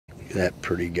at that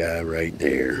pretty guy right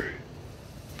there.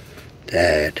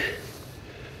 That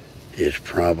is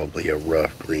probably a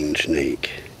rough green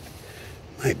snake.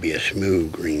 Might be a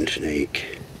smooth green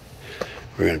snake.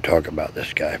 We're going to talk about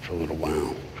this guy for a little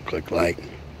while. Click like,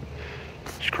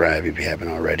 subscribe if you haven't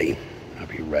already. I'll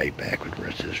be right back with the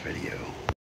rest of this video.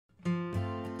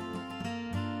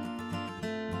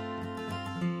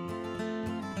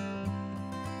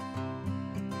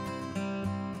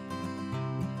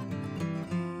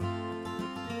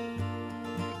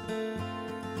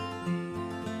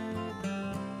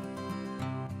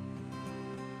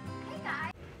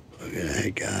 Look at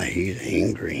that guy, he's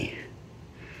angry.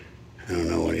 I don't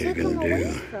know what he's gonna do.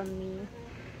 Away from me.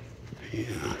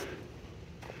 Yeah.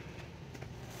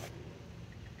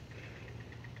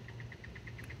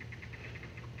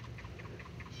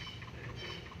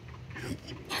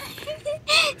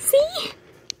 See?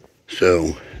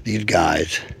 So these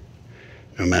guys,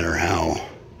 no matter how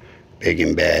big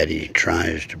and bad he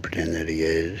tries to pretend that he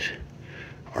is,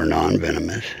 are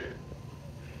non-venomous.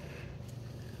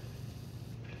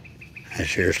 I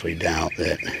seriously doubt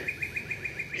that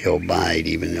he'll bite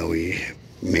even though he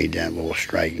made that little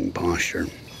striking posture.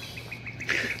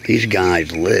 These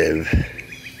guys live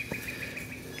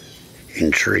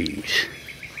in trees.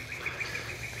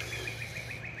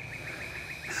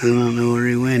 I don't know where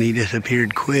he went. He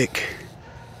disappeared quick.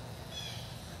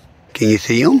 Can you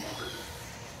see him?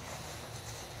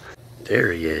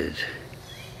 There he is.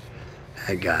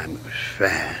 That guy moves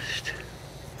fast.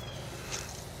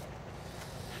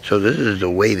 So this is the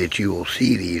way that you will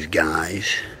see these guys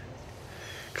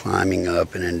climbing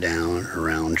up and then down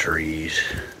around trees.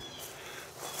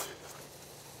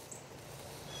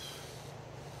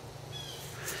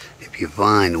 If you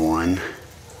find one,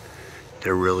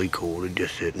 they're really cool to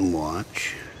just sit and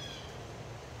watch.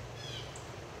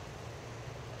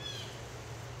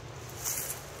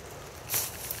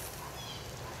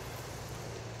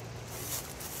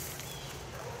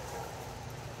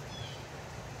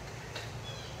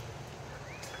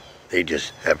 They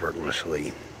just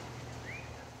effortlessly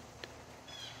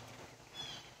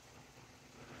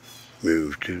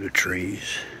move through the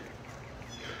trees,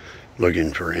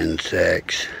 looking for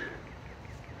insects.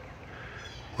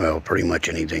 Well, pretty much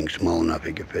anything small enough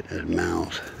he could fit in his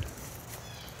mouth.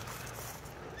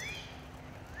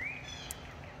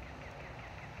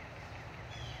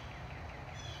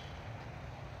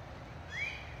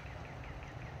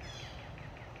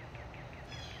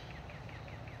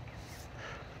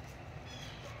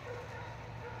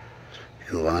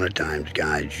 And a lot of times,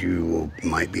 guys, you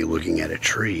might be looking at a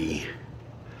tree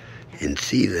and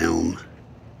see them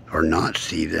or not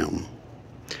see them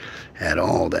at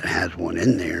all that has one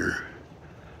in there,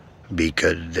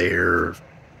 because their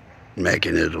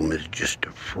mechanism is just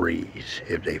to freeze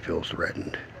if they feel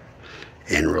threatened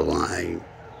and rely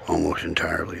almost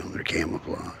entirely on their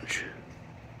camouflage.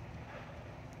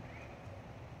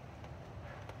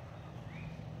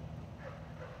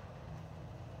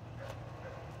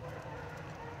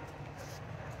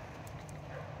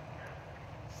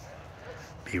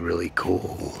 Be really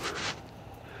cool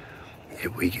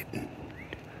if we could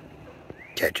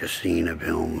catch a scene of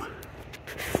him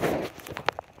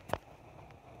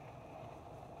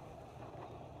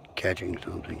catching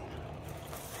something.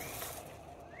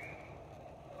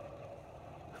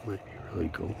 That might be really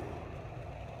cool.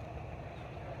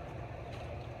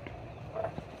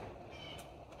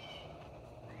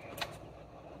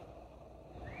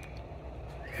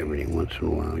 Every once in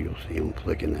a while you'll see him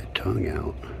flicking that tongue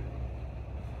out,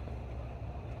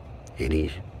 and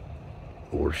he's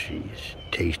or she's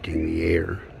tasting the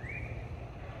air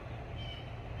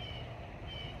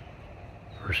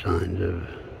for signs of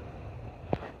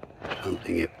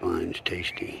something it finds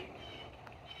tasty.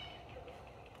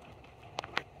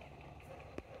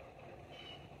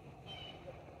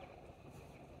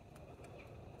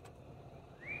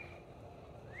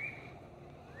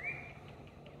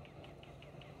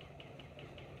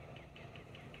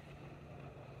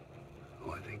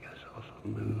 Oh, I think I saw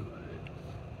something move.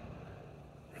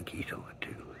 I think he saw it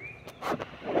too.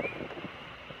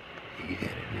 He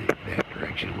headed in that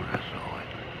direction where I saw it.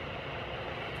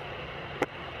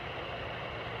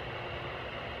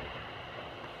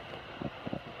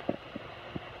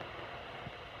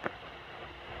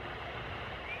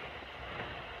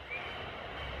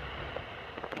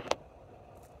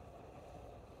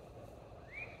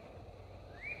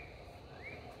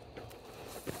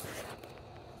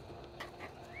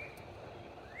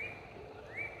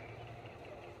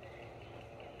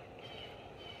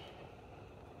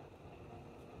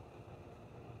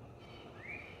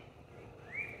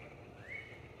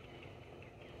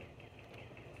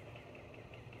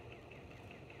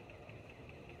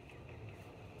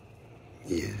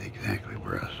 He is exactly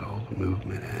where I saw the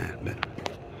movement at, but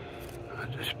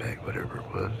I suspect whatever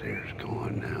it was there is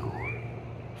gone now.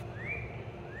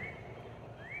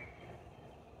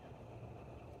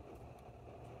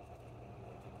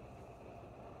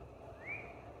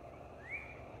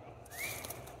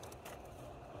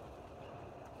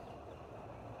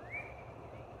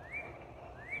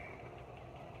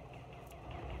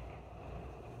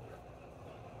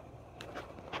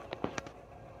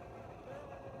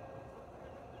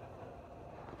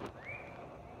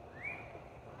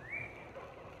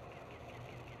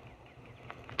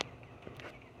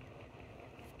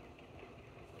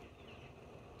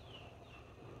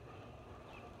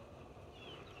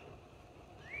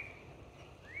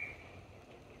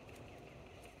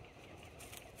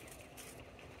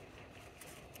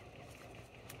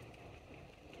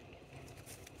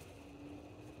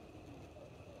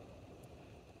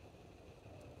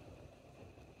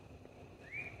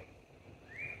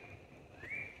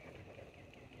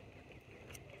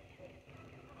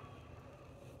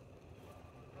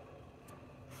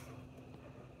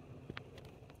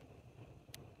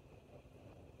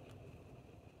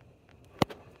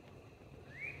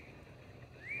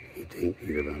 You think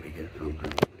he's about to get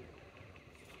something.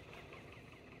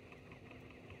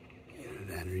 Either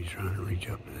that or he's trying to reach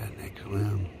up to that next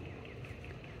limb.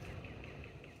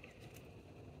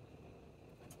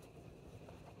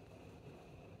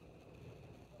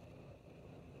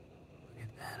 Look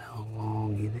at that, how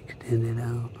long he's extended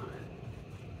out.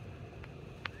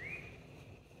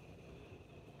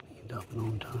 He's up and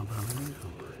on top of it now.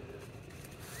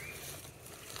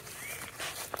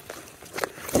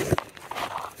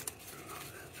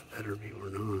 Better be or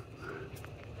not.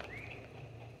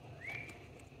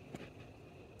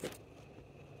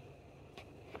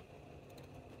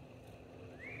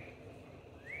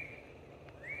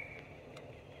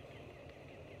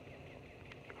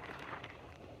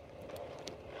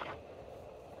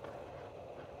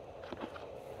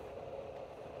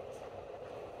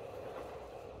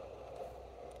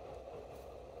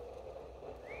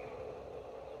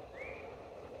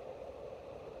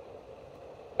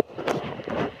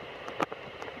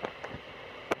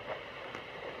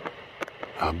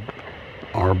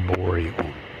 Arboreal.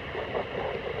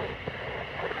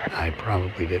 I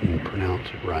probably didn't pronounce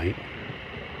it right,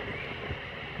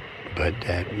 but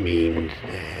that means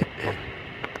that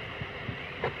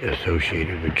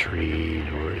associated with trees,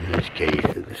 or in this case,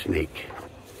 that the snake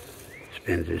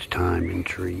spends his time in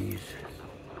trees.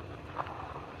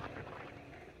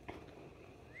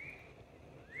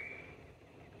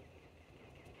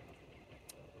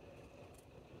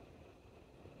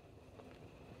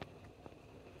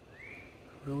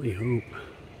 Really hope we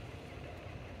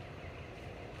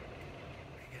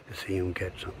get to see him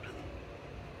catch something.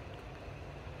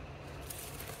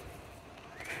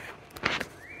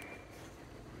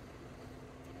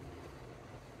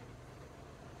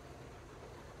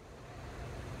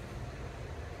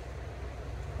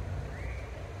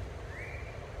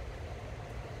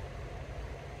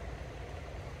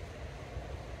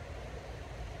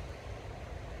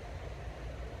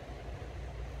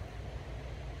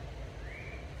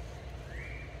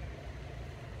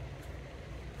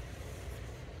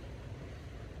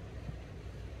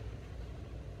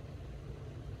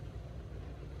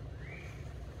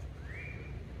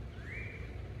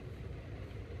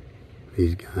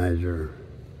 These guys are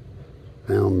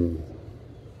found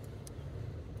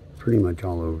pretty much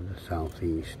all over the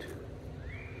southeast.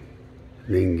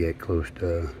 They can get close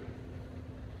to,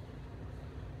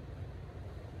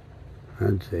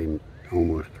 I'd say,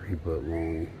 almost 3 foot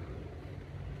long.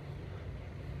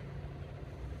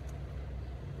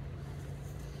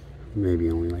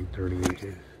 Maybe only like 30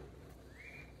 inches.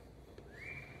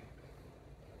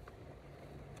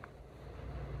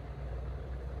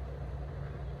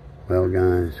 Well,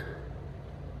 guys,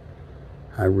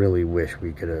 I really wish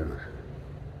we could have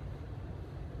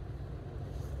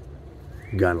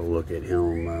got a look at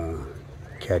him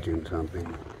catching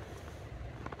something.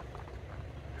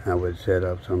 I would set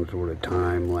up some sort of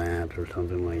time lapse or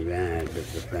something like that, but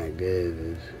the fact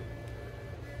is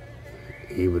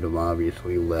he would have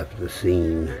obviously left the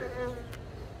scene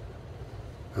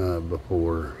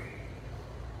before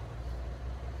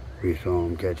we saw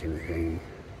him catch anything.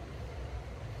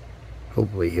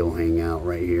 Hopefully he'll hang out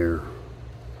right here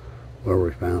where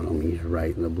we found him. He's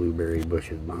right in the blueberry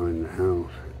bushes behind the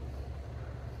house.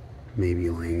 Maybe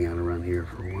he'll hang out around here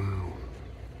for a while.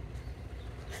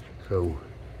 So,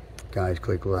 guys,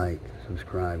 click like,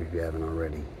 subscribe if you haven't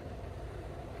already.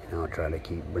 And I'll try to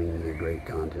keep bringing you great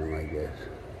content like this.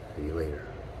 See you later.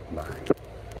 Bye.